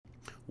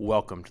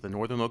Welcome to the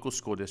Northern Local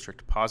School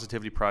District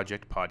Positivity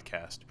Project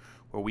podcast,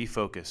 where we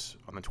focus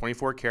on the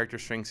 24 character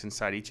strengths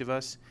inside each of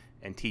us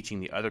and teaching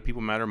the other people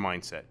matter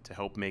mindset to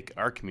help make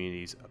our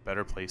communities a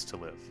better place to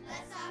live.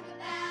 Let's talk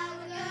about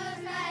what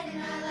goes right in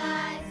our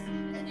lives,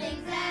 the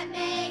things that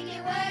make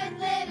it worth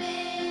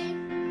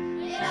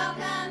living. It all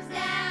comes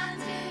down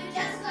to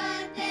just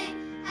one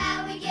thing,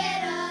 how we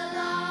get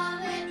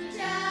along with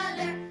each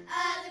other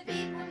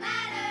people matter.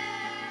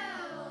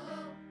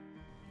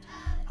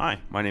 Hi,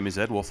 my name is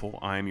Ed Wolfel.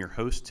 I am your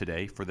host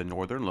today for the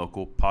Northern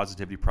Local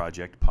Positivity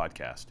Project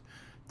podcast.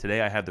 Today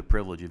I have the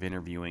privilege of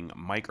interviewing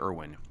Mike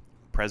Erwin,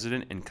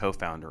 president and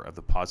co-founder of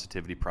the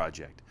Positivity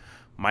Project.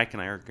 Mike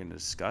and I are going to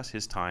discuss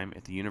his time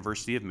at the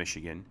University of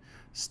Michigan,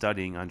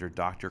 studying under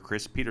Dr.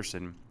 Chris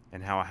Peterson,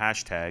 and how a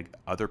hashtag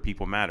Other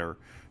People Matter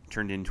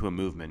turned into a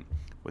movement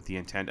with the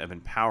intent of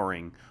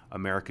empowering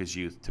America's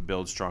youth to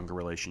build stronger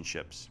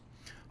relationships.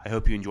 I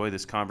hope you enjoy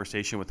this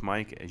conversation with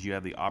Mike as you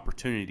have the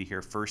opportunity to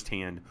hear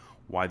firsthand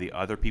why the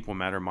Other People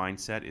Matter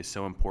mindset is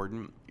so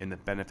important and the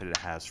benefit it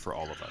has for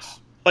all of us.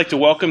 I'd like to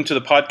welcome to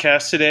the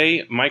podcast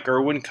today Mike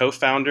Erwin,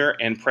 co-founder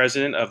and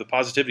president of the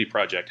Positivity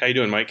Project. How you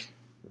doing, Mike?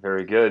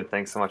 Very good.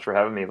 Thanks so much for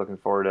having me. Looking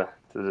forward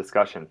to the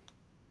discussion.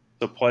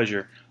 It's a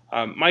pleasure.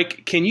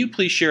 Mike, can you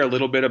please share a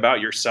little bit about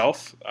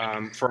yourself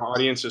for our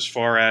audience as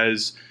far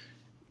as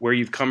where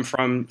you've come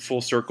from,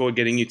 full circle,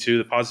 getting you to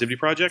the Positivity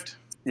Project?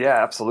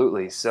 Yeah,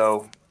 absolutely.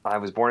 So I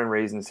was born and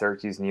raised in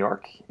Syracuse, New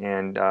York,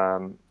 and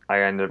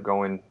I ended up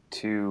going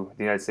to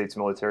the United States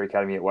Military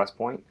Academy at West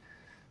Point,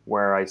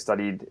 where I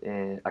studied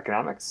in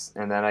economics,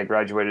 and then I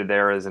graduated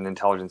there as an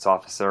intelligence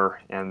officer,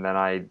 and then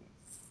I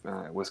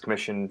was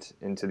commissioned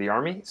into the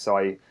Army. So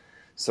I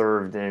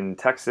served in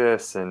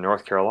Texas and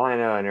North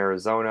Carolina and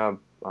Arizona,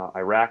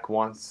 Iraq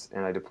once,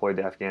 and I deployed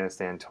to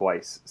Afghanistan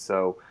twice.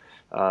 So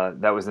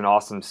that was an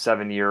awesome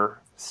 7-year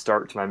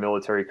start to my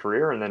military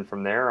career, and then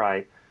from there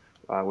I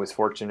was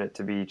fortunate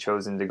to be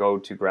chosen to go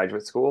to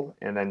graduate school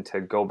and then to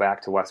go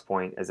back to West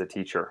Point as a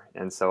teacher.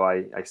 And so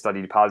I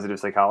studied positive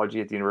psychology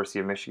at the University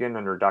of Michigan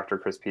under Dr.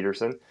 Chris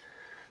Peterson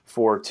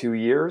for 2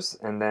 years,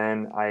 and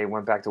then I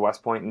went back to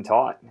West Point and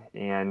taught.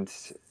 And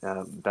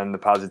then the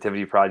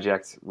Positivity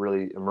Project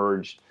really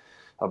emerged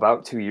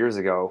about 2 years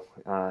ago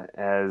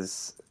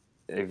as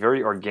a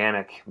very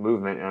organic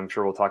movement, and I'm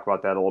sure we'll talk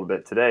about that a little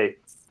bit today,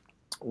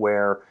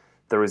 where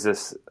there was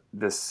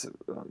this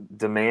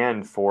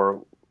demand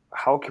for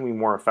how can we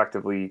more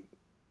effectively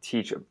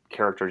teach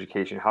character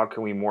education? How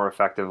can we more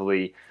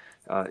effectively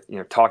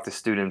talk to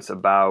students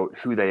about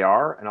who they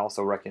are and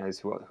also recognize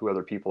who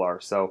other people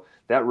are? So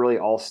that really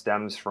all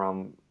stems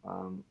from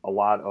a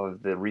lot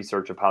of the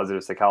research of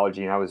positive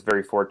psychology, and I was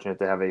very fortunate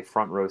to have a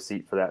front row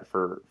seat for that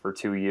for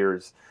 2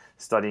 years,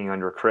 studying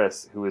under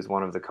Chris, who is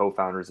one of the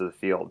co-founders of the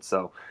field.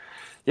 So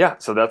yeah,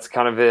 so that's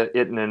kind of it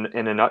in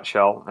a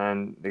nutshell.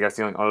 And I guess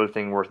the only other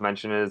thing worth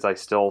mentioning is I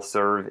still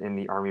serve in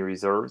the Army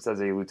Reserves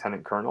as a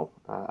lieutenant colonel.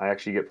 I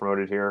actually get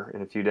promoted here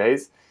in a few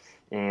days,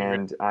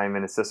 and I'm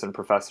an assistant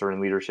professor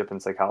in leadership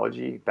and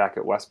psychology back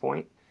at West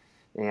Point.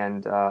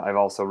 And I've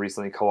also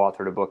recently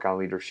co-authored a book on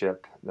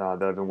leadership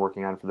that I've been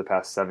working on for the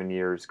past 7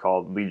 years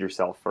called Lead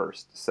Yourself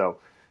First. So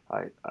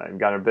I've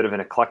got a bit of an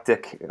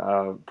eclectic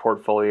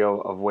portfolio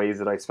of ways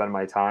that I spend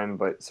my time,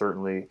 but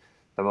certainly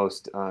the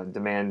most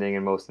demanding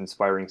and most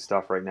inspiring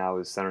stuff right now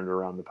is centered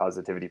around the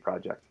Positivity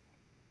Project.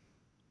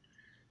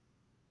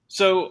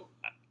 So,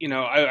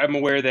 I'm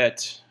aware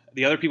that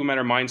the Other People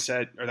Matter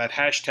mindset, or that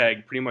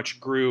hashtag, pretty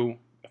much grew,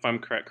 if I'm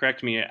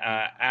correct me,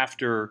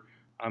 after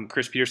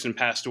Chris Peterson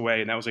passed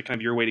away, and that was kind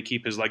of your way to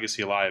keep his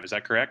legacy alive. Is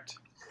that correct?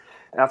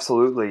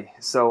 Absolutely.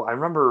 So I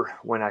remember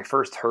when I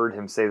first heard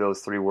him say those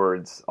 3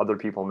 words, Other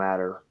People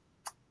Matter,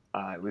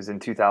 it was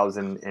in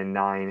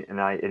 2009, and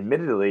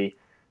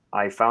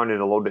I found it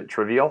a little bit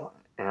trivial,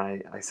 and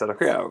I said,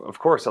 okay, of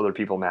course other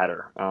people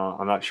matter.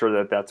 I'm not sure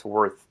that that's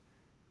worth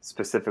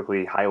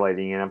specifically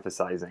highlighting and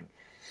emphasizing.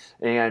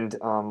 And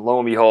lo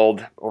and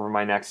behold, over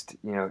my next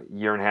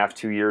year and a half,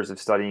 2 years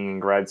of studying in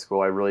grad school,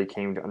 I really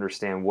came to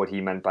understand what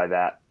he meant by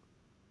that.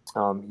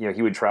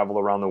 He would travel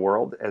around the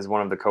world as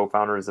one of the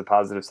co-founders of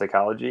positive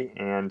psychology,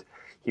 and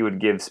he would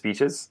give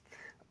speeches,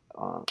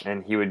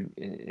 and he would,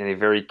 in a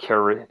very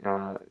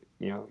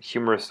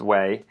humorous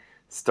way,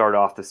 start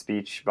off the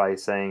speech by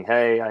saying,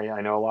 hey,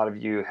 I know a lot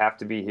of you have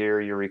to be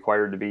here. You're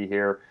required to be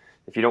here.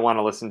 If you don't want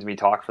to listen to me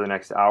talk for the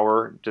next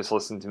hour, just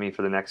listen to me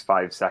for the next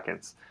 5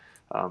 seconds.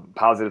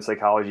 Positive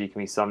psychology can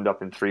be summed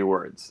up in 3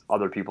 words.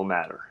 Other people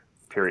matter,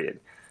 period.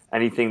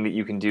 Anything that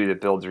you can do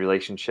that builds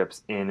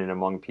relationships in and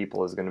among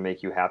people is going to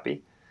make you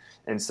happy.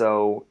 And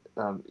so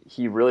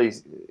he really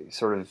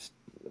sort of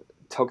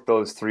took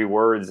those 3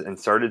 words and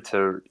started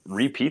to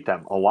repeat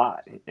them a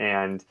lot.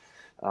 And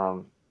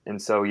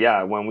so,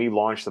 yeah, when we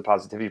launched the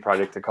Positivity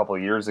Project a couple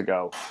of years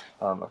ago,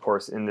 of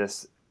course, in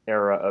this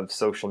era of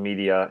social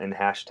media and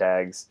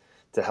hashtags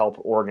to help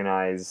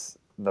organize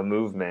the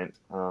movement,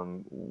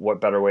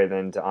 what better way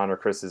than to honor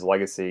Chris's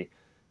legacy,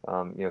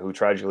 who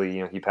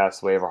tragically, he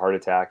passed away of a heart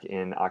attack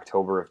in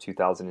October of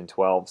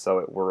 2012.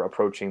 So we're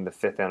approaching the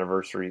 5th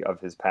anniversary of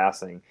his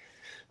passing.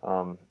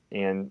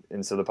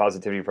 And so the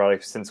Positivity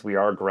Project, since we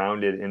are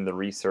grounded in the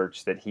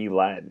research that he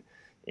led,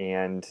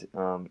 and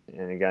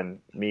again,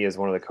 me as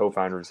one of the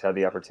co-founders had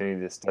the opportunity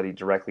to study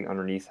directly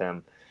underneath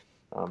him.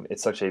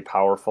 It's such a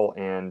powerful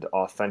and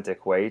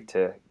authentic way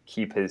to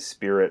keep his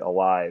spirit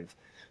alive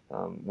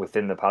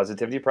within the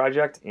Positivity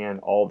Project and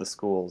all the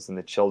schools and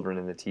the children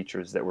and the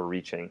teachers that we're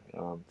reaching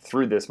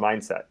through this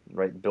mindset,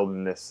 right?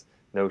 Building this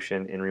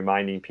notion and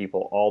reminding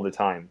people all the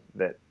time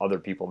that other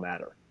people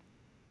matter.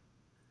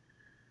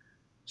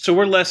 So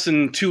we're less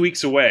than 2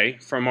 weeks away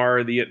from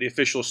the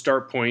official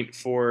start point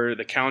for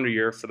the calendar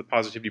year for the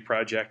Positivity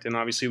Project, and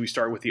obviously we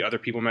start with the other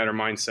people matter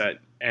mindset.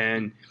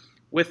 And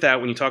with that,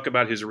 when you talk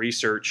about his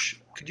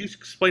research, could you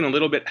explain a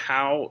little bit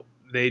how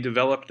they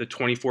developed the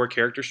 24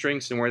 character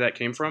strengths and where that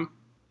came from?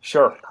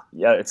 Sure.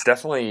 Yeah, it's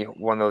definitely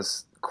one of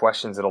those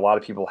questions that a lot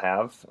of people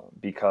have,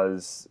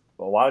 because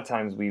a lot of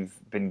times we've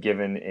been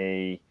given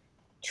a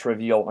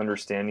trivial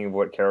understanding of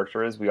what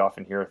character is. We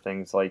often hear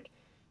things like,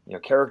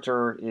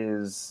 character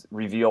is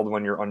revealed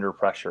when you're under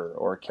pressure,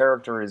 or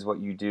character is what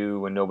you do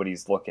when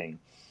nobody's looking.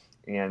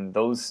 And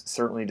those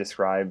certainly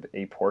describe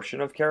a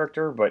portion of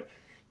character, but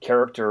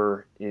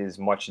character is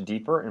much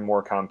deeper and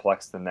more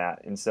complex than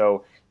that. And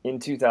so in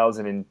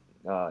 2000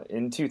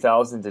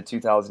 to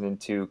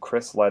 2002,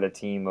 Chris led a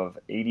team of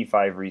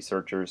 85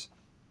 researchers,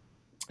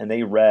 and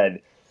they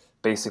read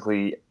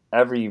basically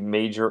every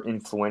major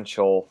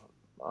influential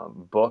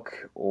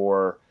book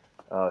or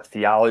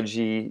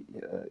theology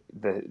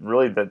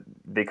that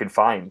they could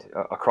find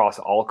across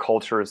all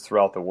cultures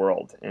throughout the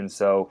world. And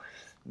so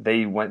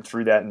they went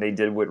through that, and they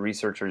did what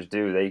researchers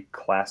do. They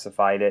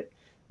classified it,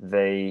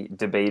 they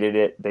debated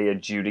it, they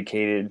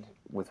adjudicated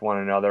with one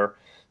another,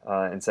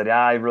 and said,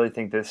 I really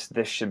think this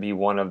should be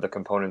one of the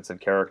components of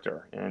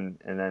character, and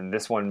then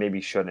this one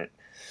maybe shouldn't.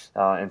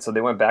 And so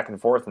they went back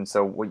and forth. And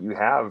so what you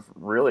have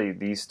really,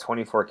 these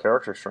 24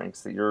 character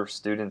strengths that your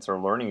students are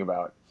learning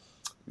about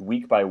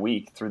week by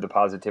week through the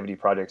Positivity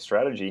Project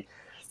strategy,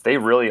 they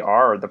really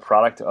are the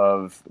product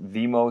of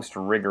the most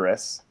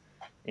rigorous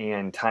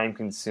and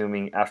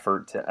time-consuming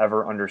effort to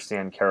ever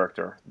understand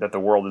character that the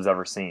world has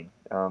ever seen.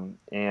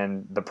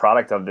 And the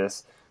product of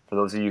this, for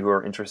those of you who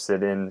are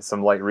interested in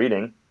some light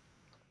reading,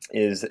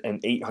 is an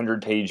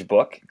 800-page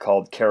book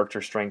called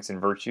Character Strengths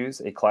and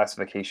Virtues, a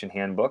classification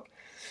handbook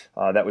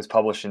that was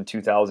published in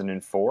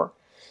 2004.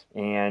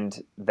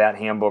 And that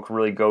handbook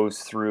really goes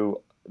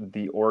through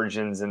the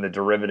origins and the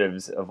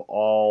derivatives of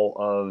all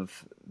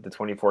of the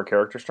 24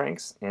 character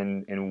strengths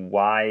and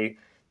why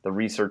the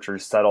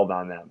researchers settled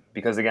on them.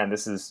 Because again,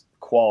 this is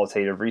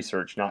qualitative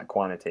research, not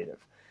quantitative.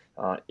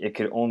 It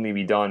could only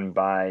be done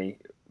by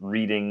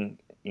reading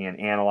and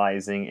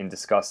analyzing and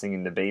discussing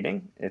and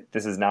debating.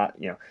 This is not,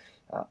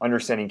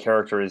 understanding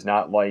character is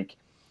not like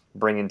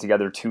bringing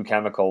together two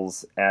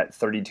chemicals at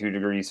 32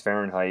 degrees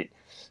Fahrenheit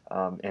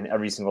and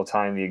every single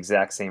time the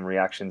exact same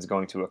reaction is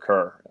going to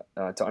occur.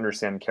 To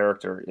understand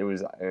character, it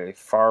was a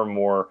far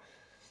more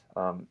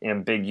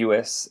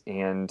ambiguous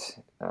and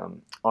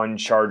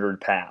uncharted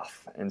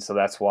path. And so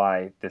that's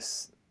why the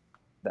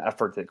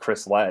effort that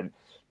Chris led,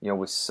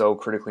 was so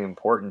critically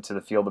important to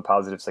the field of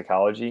positive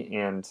psychology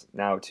and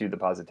now to the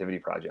Positivity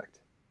Project.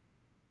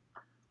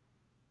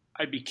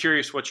 I'd be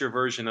curious what your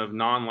version of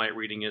non-light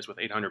reading is with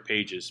 800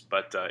 pages,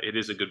 but it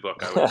is a good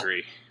book, I would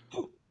agree.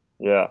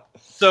 Yeah,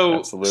 So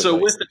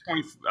absolutely. With the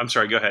 20, I'm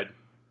sorry, go ahead.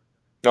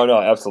 No,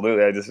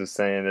 absolutely. I just was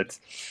saying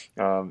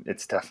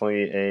it's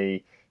definitely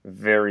a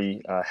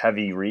very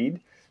heavy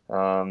read.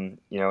 And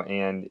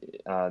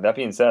that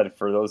being said,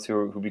 for those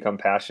who become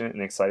passionate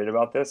and excited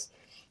about this,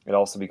 it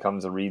also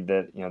becomes a read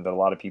that that a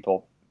lot of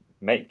people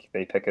make.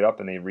 They pick it up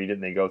and they read it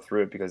and they go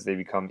through it because they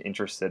become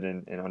interested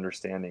in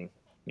understanding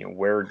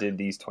where did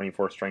these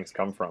 24 strengths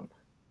come from.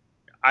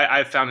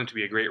 I've found it to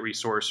be a great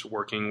resource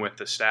working with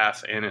the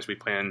staff and as we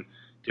plan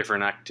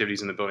different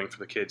activities in the building for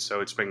the kids. So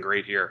it's been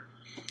great here.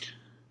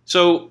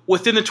 So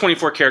within the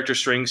 24 character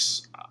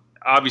strengths,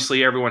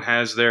 obviously everyone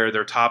has their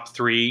top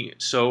three.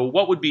 So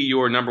what would be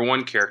your number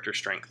one character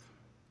strength?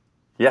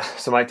 Yeah,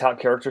 so my top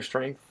character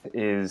strength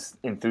is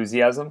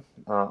enthusiasm,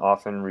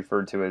 often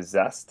referred to as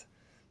zest.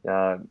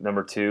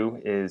 Number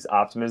two is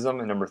optimism,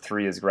 and number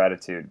three is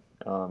gratitude.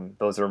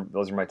 Those are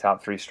my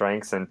top three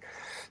strengths, and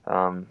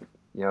I'm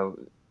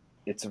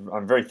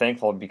very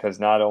thankful because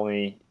not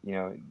only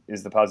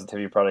is the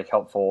Positivity Project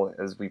helpful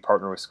as we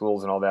partner with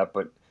schools and all that,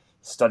 but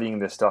studying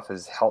this stuff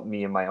has helped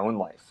me in my own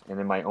life and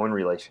in my own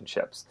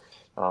relationships.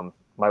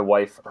 My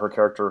wife, her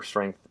character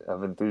strength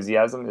of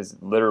enthusiasm is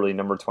literally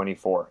number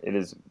 24. It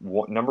is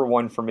number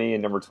one for me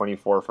and number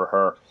 24 for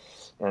her.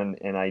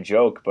 And I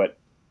joke, but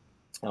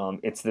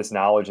it's this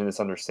knowledge and this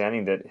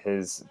understanding that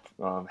has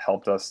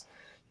helped us,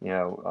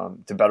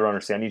 to better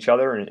understand each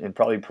other and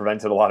probably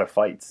prevented a lot of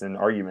fights and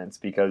arguments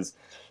because,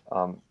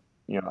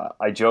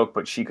 I joke,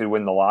 but she could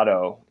win the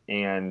lotto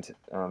and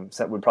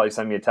would probably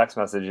send me a text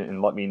message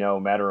and let me know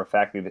matter of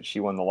factly that she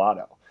won the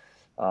lotto.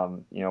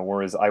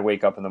 Whereas I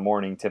wake up in the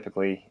morning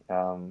typically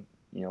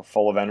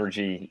full of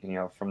energy,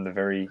 from the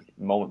very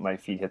moment my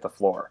feet hit the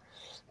floor.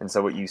 And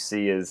so what you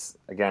see is,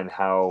 again,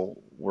 how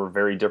we're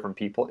very different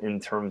people in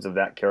terms of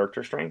that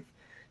character strength,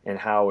 and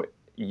how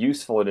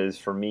useful it is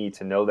for me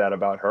to know that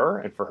about her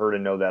and for her to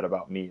know that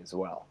about me as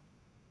well.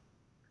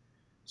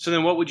 So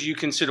then what would you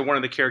consider one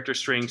of the character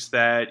strengths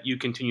that you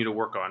continue to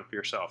work on for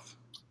yourself?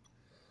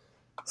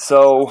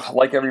 So,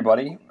 like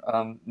everybody,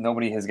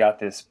 nobody has got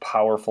this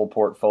powerful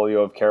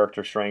portfolio of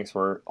character strengths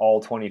where all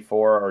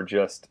 24 are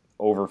just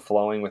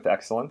overflowing with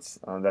excellence.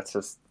 That's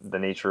just the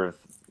nature of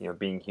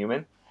being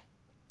human.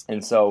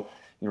 And so,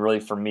 really,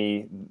 for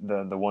me,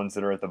 the ones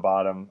that are at the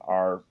bottom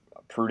are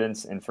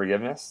prudence and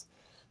forgiveness.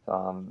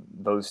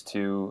 Those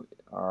two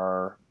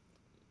are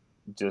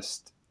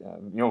just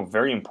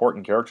very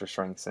important character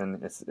strengths,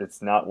 and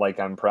it's not like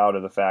I'm proud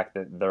of the fact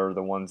that they're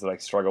the ones that I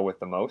struggle with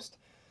the most.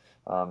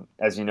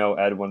 As you know,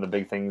 Ed, one of the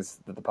big things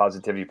that the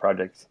Positivity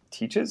Project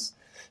teaches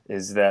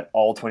is that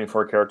all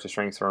 24 character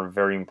strengths are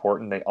very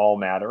important. They all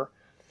matter.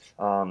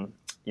 In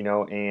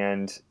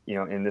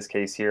this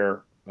case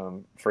here,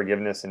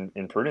 forgiveness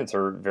and prudence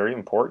are very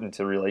important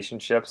to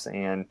relationships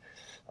and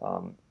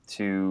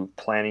to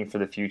planning for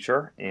the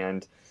future.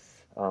 And,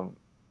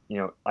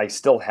 I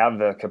still have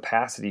the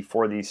capacity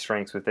for these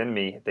strengths within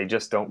me. They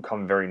just don't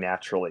come very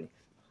naturally.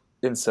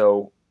 And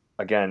so,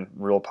 again,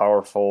 real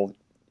powerful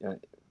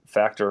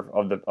factor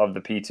of the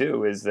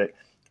P2 is that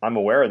I'm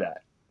aware of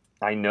that.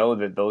 I know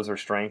that those are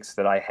strengths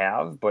that I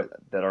have, but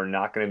that are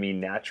not going to be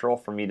natural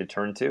for me to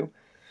turn to,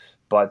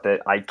 but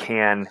that I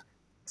can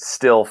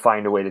still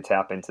find a way to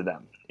tap into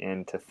them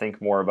and to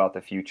think more about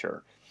the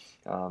future,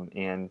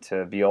 and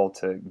to be able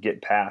to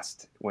get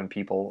past when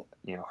people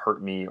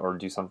hurt me or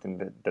do something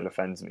that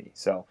offends me.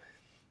 So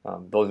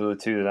those are the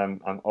two that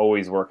I'm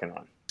always working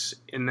on.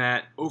 In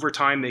that over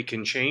time they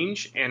can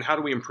change, and how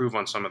do we improve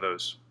on some of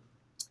those?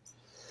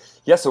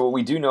 Yeah, so what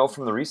we do know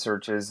from the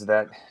research is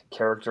that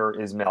character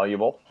is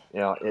malleable.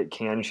 It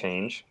can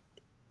change.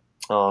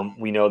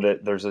 We know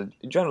that there's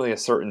generally a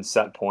certain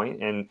set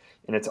point, and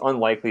it's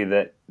unlikely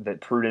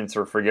that prudence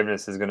or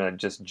forgiveness is going to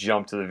just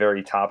jump to the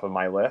very top of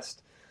my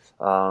list,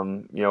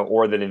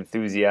 or that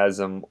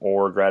enthusiasm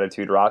or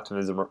gratitude or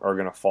optimism are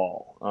going to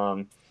fall.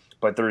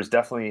 But there's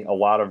definitely a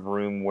lot of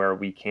room where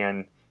we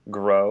can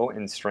grow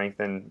and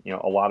strengthen,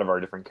 a lot of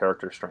our different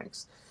character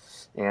strengths.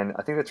 And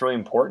I think that's really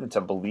important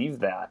to believe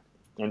that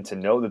and to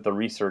know that the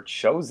research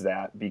shows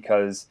that,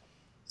 because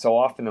so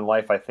often in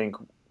life, I think,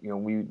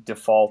 we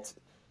default,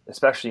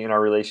 especially in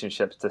our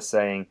relationships, to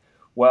saying,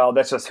 well,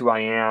 that's just who I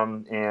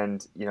am,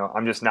 and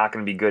I'm just not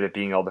going to be good at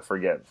being able to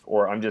forgive,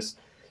 or I'm just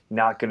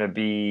not going to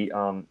be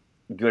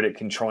good at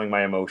controlling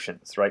my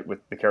emotions, right, with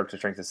the character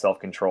strength of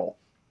self-control.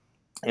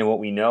 And what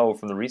we know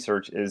from the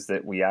research is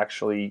that we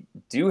actually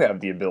do have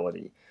the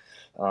ability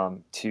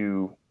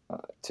to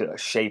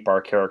shape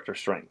our character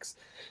strengths.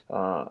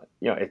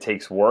 It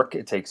takes work,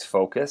 it takes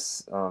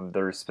focus.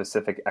 There's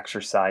specific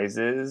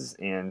exercises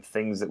and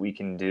things that we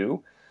can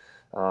do.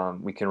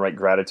 We can write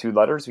gratitude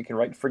letters. We can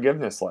write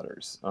forgiveness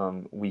letters.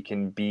 We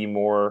can be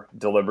more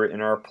deliberate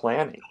in our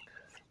planning.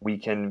 We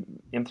can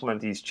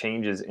implement these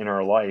changes in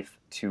our life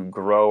to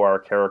grow our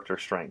character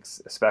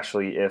strengths,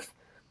 especially if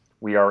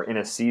we are in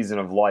a season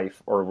of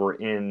life or we're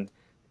in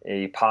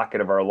a pocket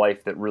of our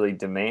life that really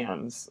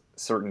demands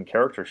certain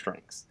character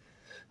strengths.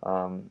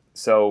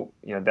 So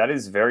that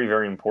is very,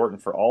 very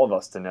important for all of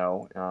us to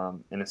know,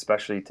 and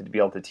especially to be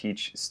able to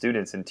teach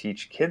students and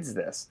teach kids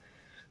this,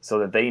 so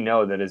that they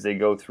know that as they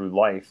go through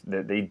life,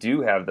 that they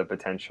do have the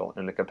potential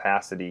and the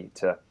capacity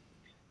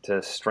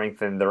to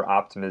strengthen their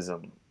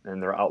optimism and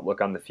their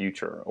outlook on the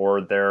future, or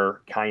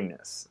their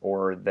kindness,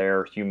 or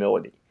their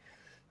humility.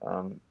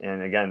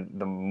 And again,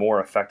 the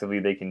more effectively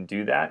they can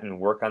do that and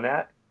work on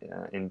that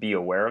and be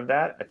aware of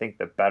that, I think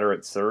the better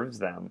it serves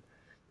them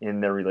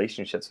in their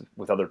relationships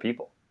with other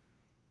people.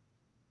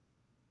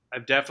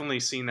 I've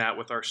definitely seen that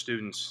with our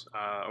students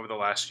over the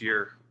last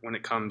year when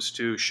it comes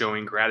to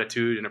showing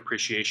gratitude and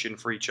appreciation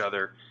for each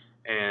other,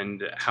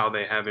 and how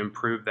they have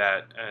improved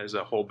that as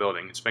a whole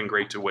building. It's been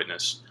great to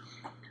witness.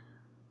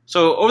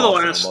 So over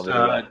Awesome. the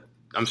last,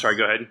 I'm sorry,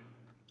 go ahead.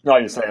 No,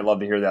 I just say I love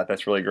to hear that.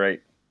 That's really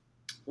great.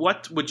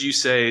 What would you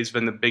say has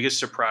been the biggest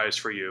surprise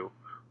for you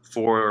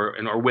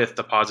or with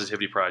the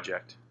Positivity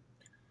Project?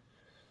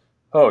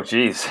 Oh,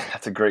 geez,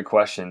 that's a great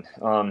question.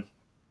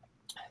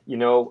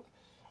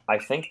 I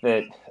think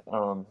that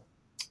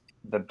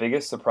the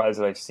biggest surprise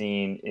that I've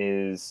seen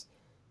is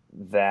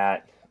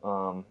that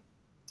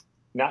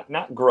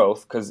not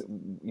growth, because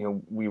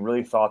we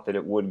really thought that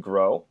it would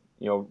grow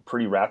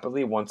pretty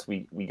rapidly once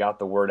we got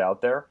the word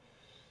out there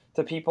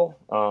to people,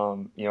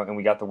 and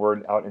we got the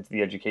word out into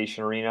the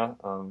education arena,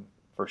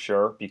 for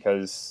sure,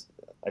 because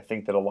I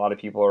think that a lot of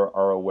people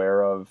are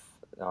aware of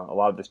a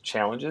lot of the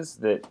challenges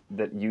that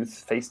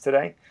youth face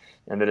today,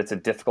 and that it's a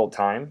difficult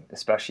time,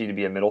 especially to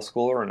be a middle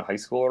schooler and a high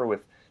schooler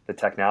with the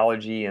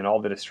technology and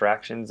all the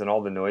distractions and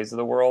all the noise of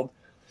the world.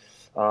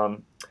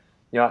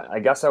 I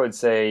guess I would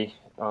say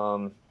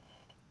the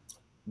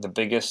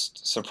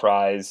biggest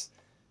surprise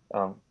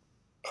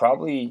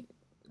probably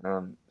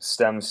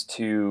stems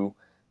to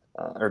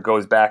or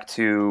goes back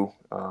to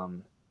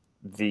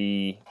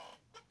the.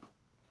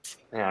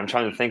 Man, I'm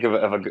trying to think of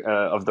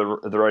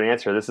the right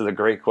answer. This is a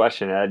great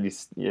question, Ed.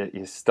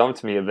 You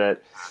stumped me a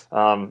bit.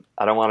 I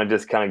don't want to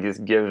just kind of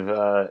just give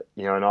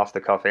an off the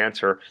cuff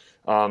answer.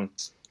 Um,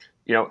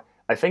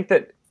 I think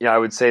that I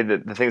would say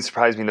that the thing that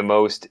surprised me the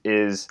most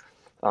is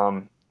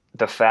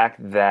the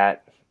fact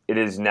that it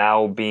is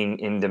now being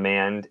in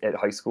demand at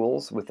high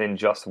schools within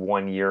just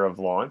 1 year of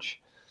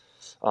launch.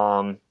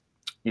 Um,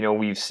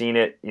 we've seen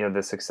it,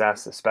 the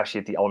success, especially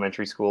at the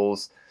elementary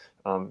schools,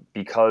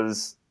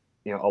 because,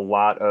 a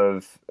lot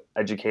of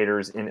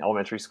educators in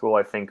elementary school,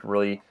 I think,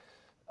 really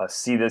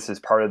see this as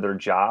part of their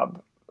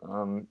job.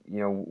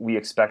 We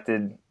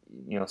expected,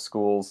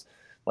 schools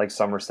like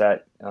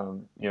Somerset,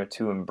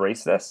 to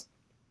embrace this.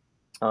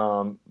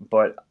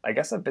 But I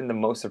guess I've been the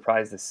most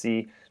surprised to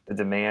see the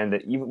demand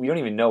that we don't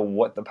even know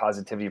what the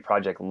Positivity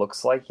Project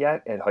looks like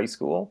yet at high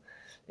school.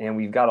 And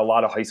we've got a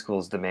lot of high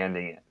schools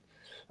demanding it.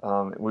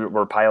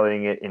 We're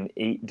piloting it in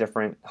 8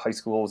 different high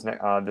schools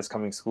this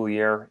coming school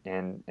year,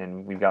 and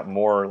we've got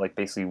more like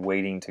basically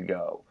waiting to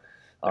go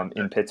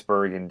in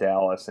Pittsburgh and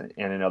Dallas and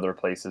in other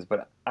places.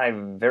 But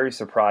I'm very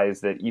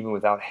surprised that even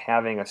without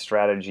having a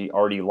strategy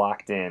already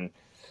locked in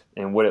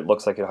and what it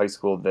looks like at high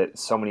school, that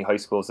so many high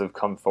schools have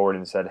come forward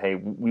and said, hey,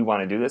 we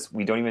want to do this.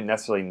 We don't even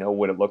necessarily know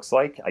what it looks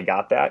like. I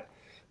got that.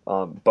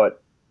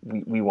 But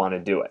we want to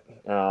do it.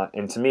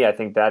 And to me, I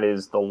think that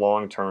is the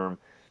long-term,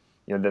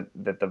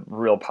 that the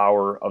real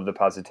power of the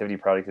Positivity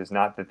Project is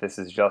not that this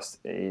is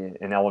just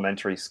an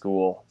elementary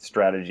school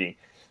strategy.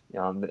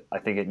 I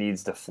think it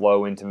needs to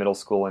flow into middle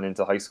school and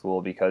into high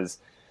school, because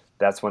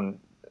that's when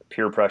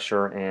peer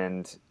pressure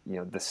and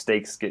the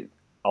stakes get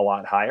a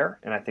lot higher.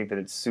 And I think that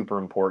it's super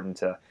important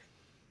to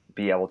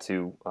be able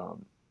to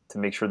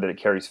make sure that it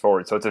carries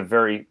forward. So it's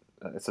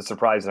a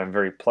surprise that I'm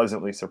very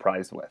pleasantly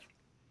surprised with.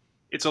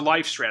 It's a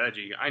life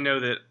strategy. I know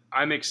that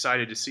I'm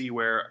excited to see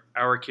where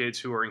our kids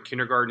who are in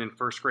kindergarten and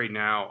first grade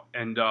now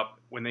end up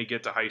when they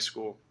get to high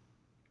school,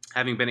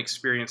 having been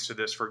experienced to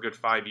this for a good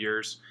 5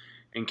 years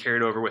and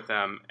carried over with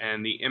them,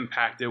 and the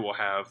impact it will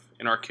have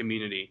in our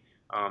community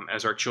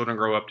as our children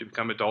grow up to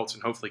become adults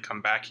and hopefully come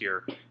back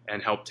here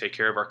and help take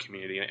care of our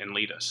community and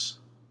lead us.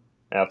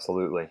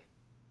 Absolutely.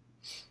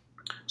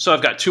 So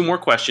I've got 2 more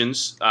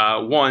questions.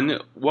 One,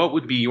 what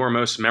would be your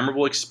most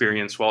memorable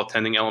experience while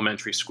attending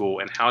elementary school,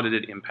 and how did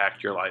it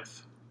impact your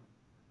life?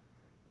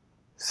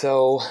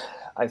 So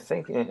I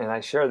think, and I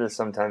share this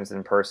sometimes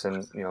in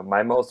person,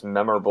 my most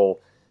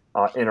memorable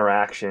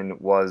interaction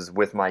was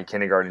with my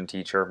kindergarten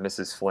teacher,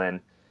 Mrs.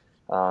 Flynn.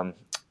 Um,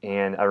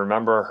 and I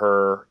remember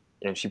her,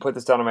 and she put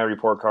this down on my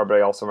report card, but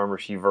I also remember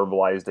she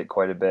verbalized it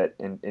quite a bit.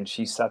 And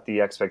she set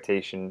the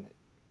expectation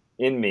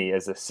in me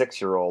as a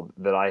 6-year-old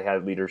that I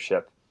had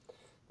leadership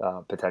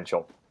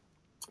potential.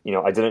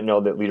 I didn't know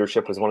that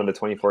leadership was one of the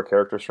 24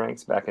 character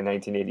strengths back in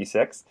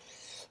 1986.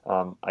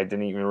 I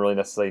didn't even really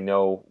necessarily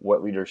know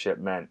what leadership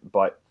meant,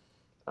 but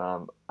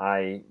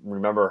I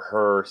remember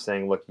her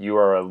saying, look, you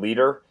are a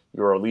leader.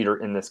 You're a leader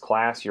in this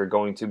class. You're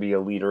going to be a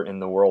leader in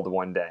the world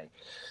one day.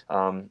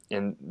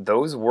 And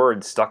those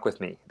words stuck with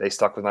me. They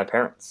stuck with my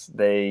parents.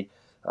 They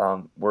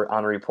were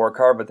on a report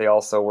card, but they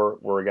also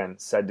were again,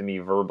 said to me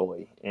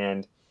verbally.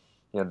 And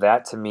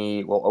that to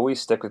me will always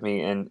stick with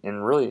me, and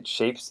really it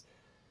shaped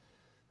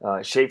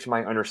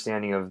my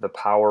understanding of the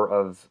power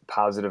of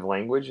positive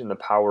language and the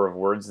power of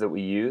words that we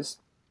use.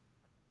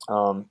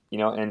 And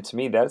to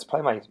me, that is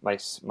probably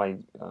my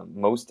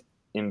most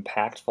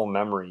impactful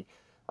memory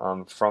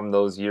from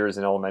those years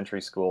in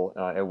elementary school.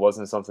 It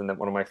wasn't something that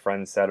one of my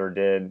friends said or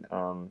did.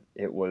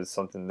 It was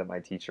something that my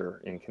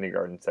teacher in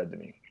kindergarten said to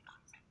me.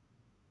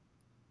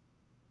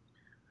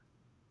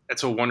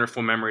 That's a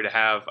wonderful memory to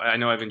have. I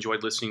know I've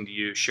enjoyed listening to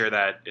you share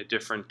that at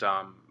different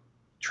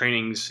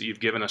trainings you've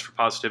given us for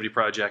Positivity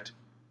Project.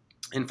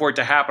 And for it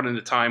to happen at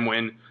a time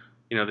when,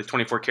 the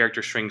 24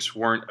 character strings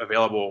weren't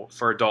available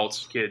for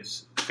adults,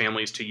 kids,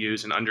 families to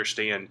use and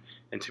understand,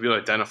 and to be able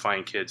to identify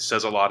in kids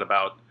says a lot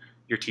about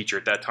your teacher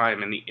at that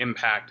time and the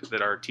impact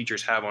that our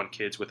teachers have on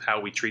kids with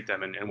how we treat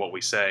them and what we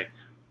say.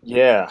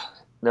 Yeah,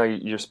 no,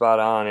 you're spot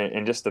on.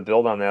 And just to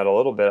build on that a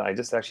little bit, I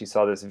just actually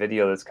saw this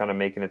video that's kind of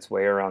making its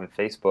way around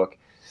Facebook.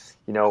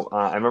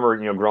 I remember,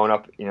 growing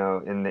up,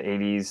 in the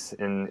 80s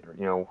and,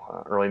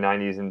 early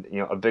 90s, and,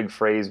 a big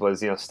phrase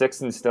was,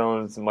 sticks and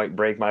stones might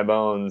break my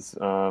bones,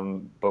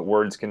 but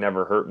words can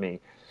never hurt me.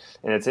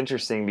 And it's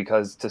interesting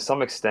because to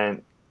some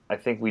extent, I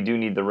think we do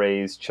need to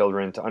raise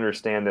children to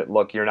understand that,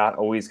 look, you're not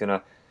always going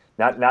to,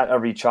 not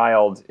every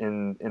child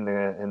in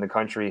the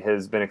country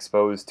has been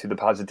exposed to the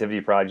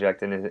Positivity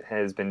Project and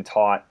has been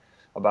taught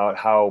about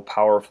how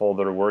powerful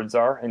their words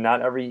are. And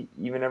not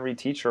even every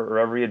teacher or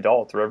every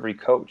adult or every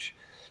coach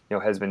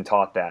has been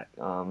taught that.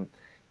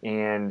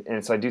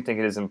 And so I do think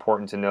it is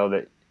important to know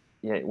that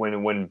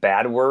when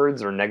bad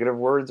words or negative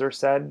words are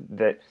said,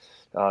 that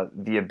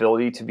the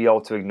ability to be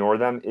able to ignore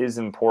them is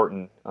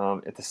important.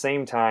 At the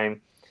same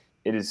time,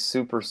 it is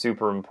super,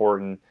 super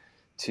important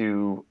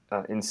to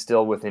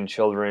instill within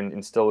children,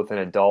 instill within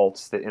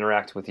adults that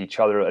interact with each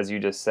other. As you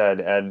just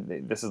said,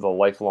 Ed, this is a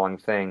lifelong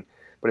thing.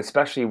 but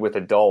especially with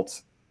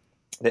adults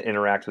that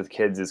interact with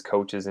kids as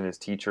coaches and as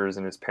teachers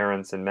and as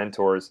parents and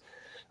mentors,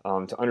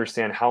 to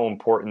understand how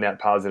important that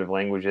positive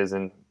language is.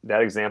 And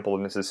that example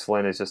of Mrs.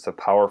 Flynn is just a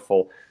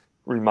powerful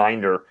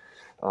reminder,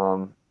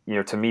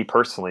 to me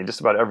personally,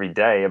 just about every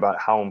day, about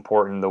how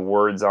important the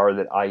words are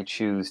that I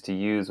choose to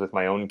use with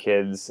my own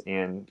kids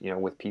and,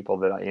 with people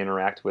that I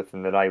interact with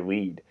and that I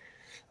lead.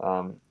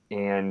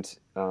 And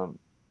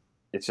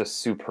it's just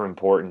super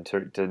important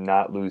to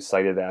not lose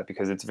sight of that,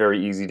 because it's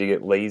very easy to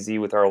get lazy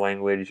with our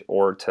language,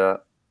 or to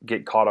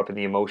get caught up in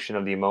the emotion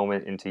of the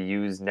moment and to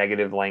use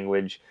negative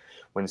language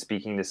when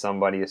speaking to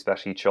somebody,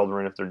 especially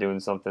children, if they're doing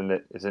something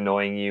that is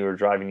annoying you or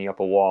driving you up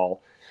a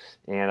wall.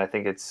 And I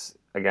think it's,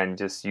 again,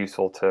 just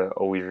useful to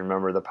always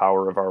remember the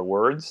power of our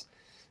words,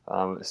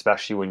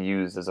 especially when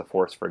used as a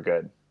force for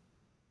good.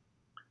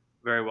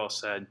 Very well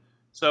said.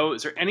 So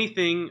is there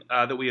anything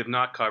that we have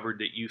not covered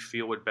that you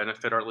feel would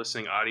benefit our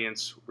listening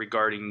audience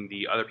regarding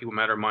the Other People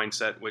Matter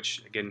mindset,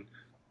 which, again,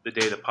 the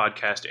day the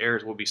podcast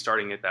airs, we'll be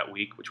starting it that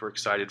week, which we're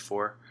excited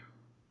for?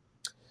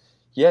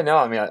 Yeah, no,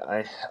 I mean,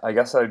 I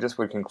guess I just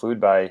would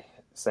conclude by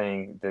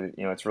saying that,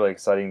 it's really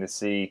exciting to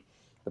see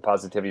the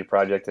Positivity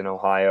Project in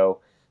Ohio.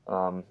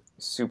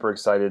 Super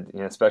excited,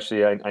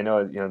 especially I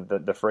know,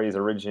 the phrase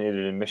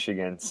originated in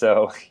Michigan.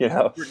 So,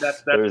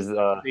 That's there's,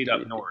 state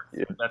up north.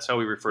 That's how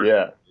we refer to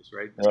yeah, it,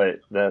 right?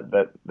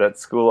 right. That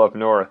school up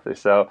north.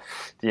 So,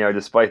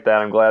 despite that,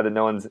 I'm glad that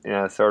no one's,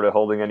 sort of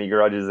holding any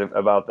grudges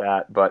about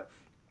that. But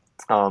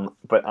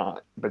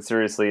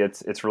seriously,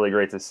 it's really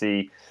great to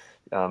see,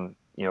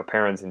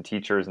 parents and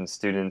teachers and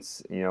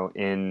students,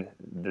 in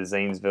the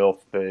Zanesville,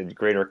 the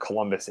greater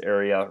Columbus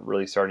area,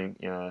 really starting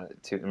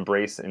to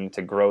embrace and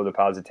to grow the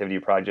Positivity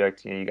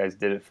Project. You guys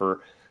did it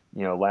for,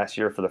 last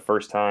year for the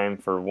first time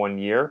for 1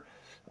 year.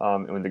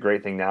 And the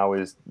great thing now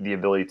is the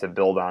ability to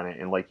build on it.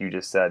 And like you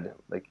just said,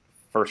 like,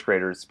 first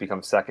graders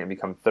become second,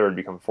 become third,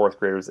 become fourth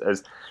graders,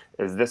 as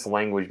this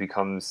language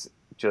becomes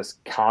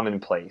just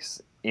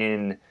commonplace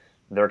in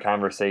their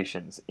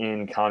conversations,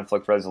 in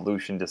conflict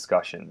resolution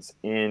discussions,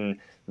 in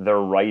their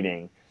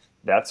writing.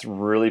 That's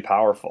really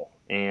powerful.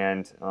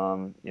 And,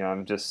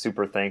 I'm just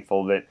super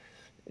thankful that,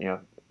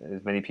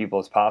 as many people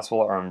as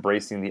possible are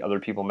embracing the Other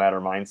People Matter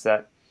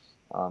mindset,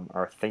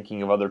 are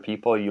thinking of other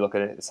people. You look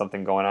at it,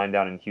 something going on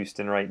down in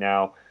Houston right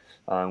now,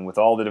 with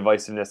all the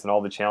divisiveness and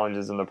all the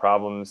challenges and the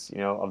problems,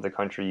 of the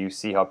country. You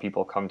see how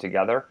people come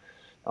together.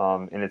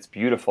 And it's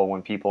beautiful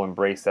when people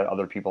embrace that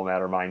Other People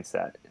Matter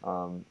mindset.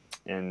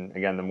 And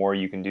again, the more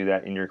you can do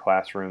that in your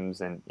classrooms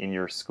and in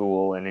your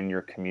school and in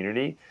your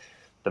community,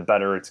 the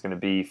better it's going to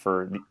be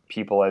for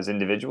people as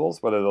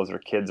individuals, whether those are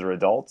kids or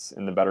adults,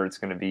 and the better it's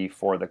going to be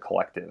for the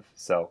collective.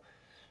 So,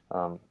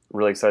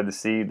 really excited to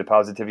see the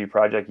Positivity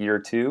Project year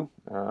 2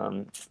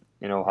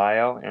 in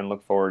Ohio, and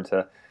look forward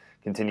to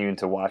continuing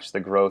to watch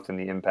the growth and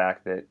the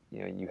impact that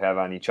you have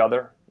on each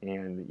other,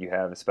 and that you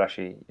have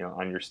especially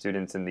on your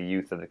students and the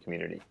youth of the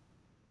community.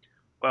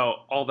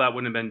 Well, all that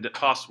wouldn't have been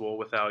possible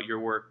without your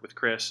work with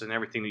Chris and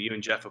everything that you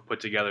and Jeff have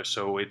put together,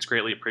 so it's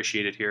greatly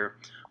appreciated here.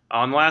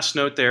 On the last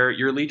note there,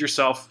 your Lead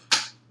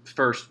Yourself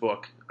First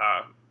book,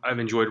 I've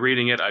enjoyed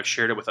reading it. I've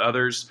shared it with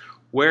others.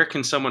 Where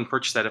can someone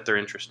purchase that if they're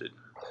interested?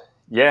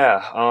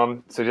 Yeah,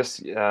 so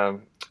just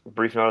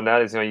brief note on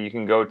that is, you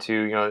can go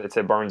to, it's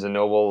at Barnes &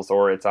 Nobles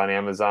or it's on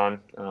Amazon.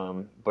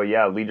 But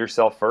yeah, Lead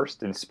Yourself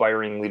First,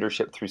 Inspiring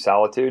Leadership Through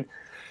Solitude.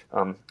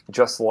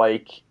 Just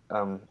like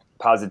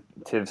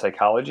Positive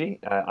Psychology,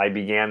 I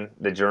began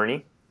the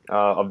journey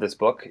of this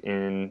book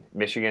in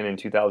Michigan in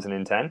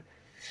 2010.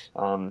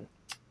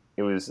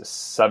 It was a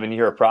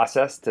 7-year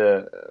process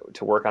to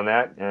work on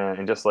that,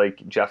 and just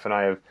like Jeff and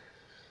I have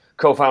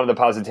co-founded the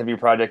Positivity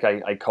Project,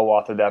 I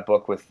co-authored that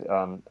book with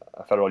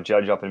a federal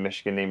judge up in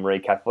Michigan named Ray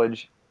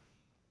Kethledge.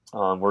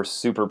 We're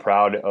super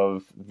proud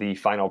of the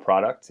final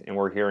product, and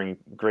we're hearing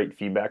great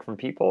feedback from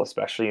people,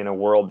 especially in a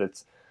world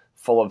that's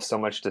full of so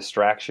much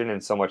distraction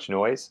and so much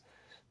noise,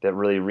 that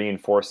really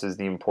reinforces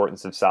the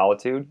importance of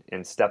solitude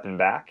and stepping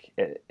back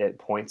at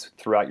points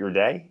throughout your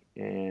day.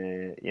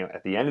 And,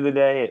 at the end of the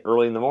day,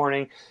 early in the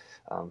morning,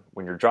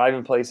 when you're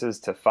driving places,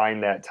 to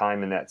find that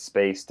time and that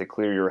space to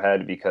clear your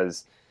head,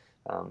 because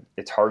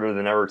it's harder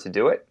than ever to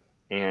do it.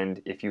 And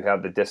if you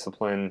have the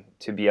discipline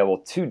to be able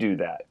to do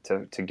that,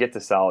 to get to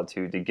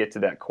solitude, to get to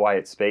that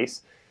quiet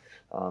space,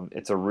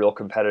 it's a real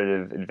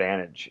competitive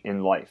advantage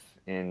in life,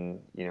 in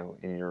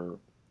your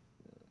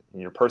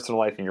personal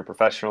life, in your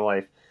professional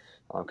life,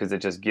 because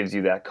it just gives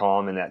you that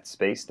calm and that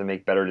space to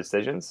make better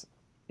decisions.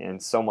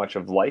 And so much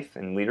of life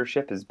and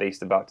leadership is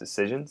based about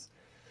decisions.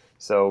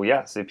 So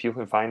if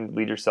people can find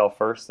Lead Yourself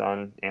First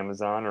on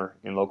Amazon or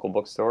in local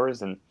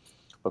bookstores, and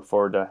look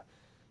forward to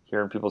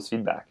hearing people's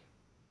feedback.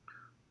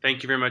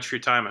 Thank you very much for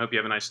your time. I hope you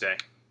have a nice day.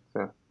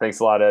 So, thanks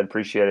a lot, Ed.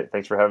 Appreciate it.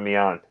 Thanks for having me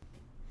on.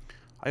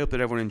 I hope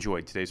that everyone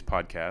enjoyed today's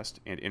podcast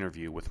and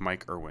interview with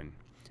Mike Erwin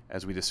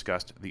as we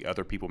discussed the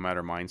Other People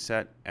Matter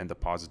mindset and the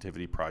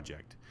Positivity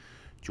Project.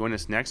 Join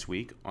us next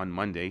week on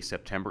Monday,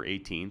 September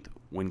 18th,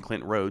 when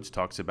Clint Rhodes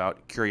talks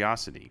about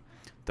curiosity,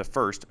 the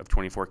first of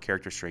 24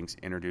 character strengths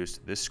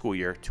introduced this school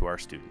year to our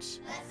students.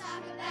 Let's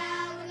talk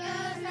about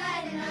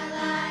in our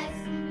lives.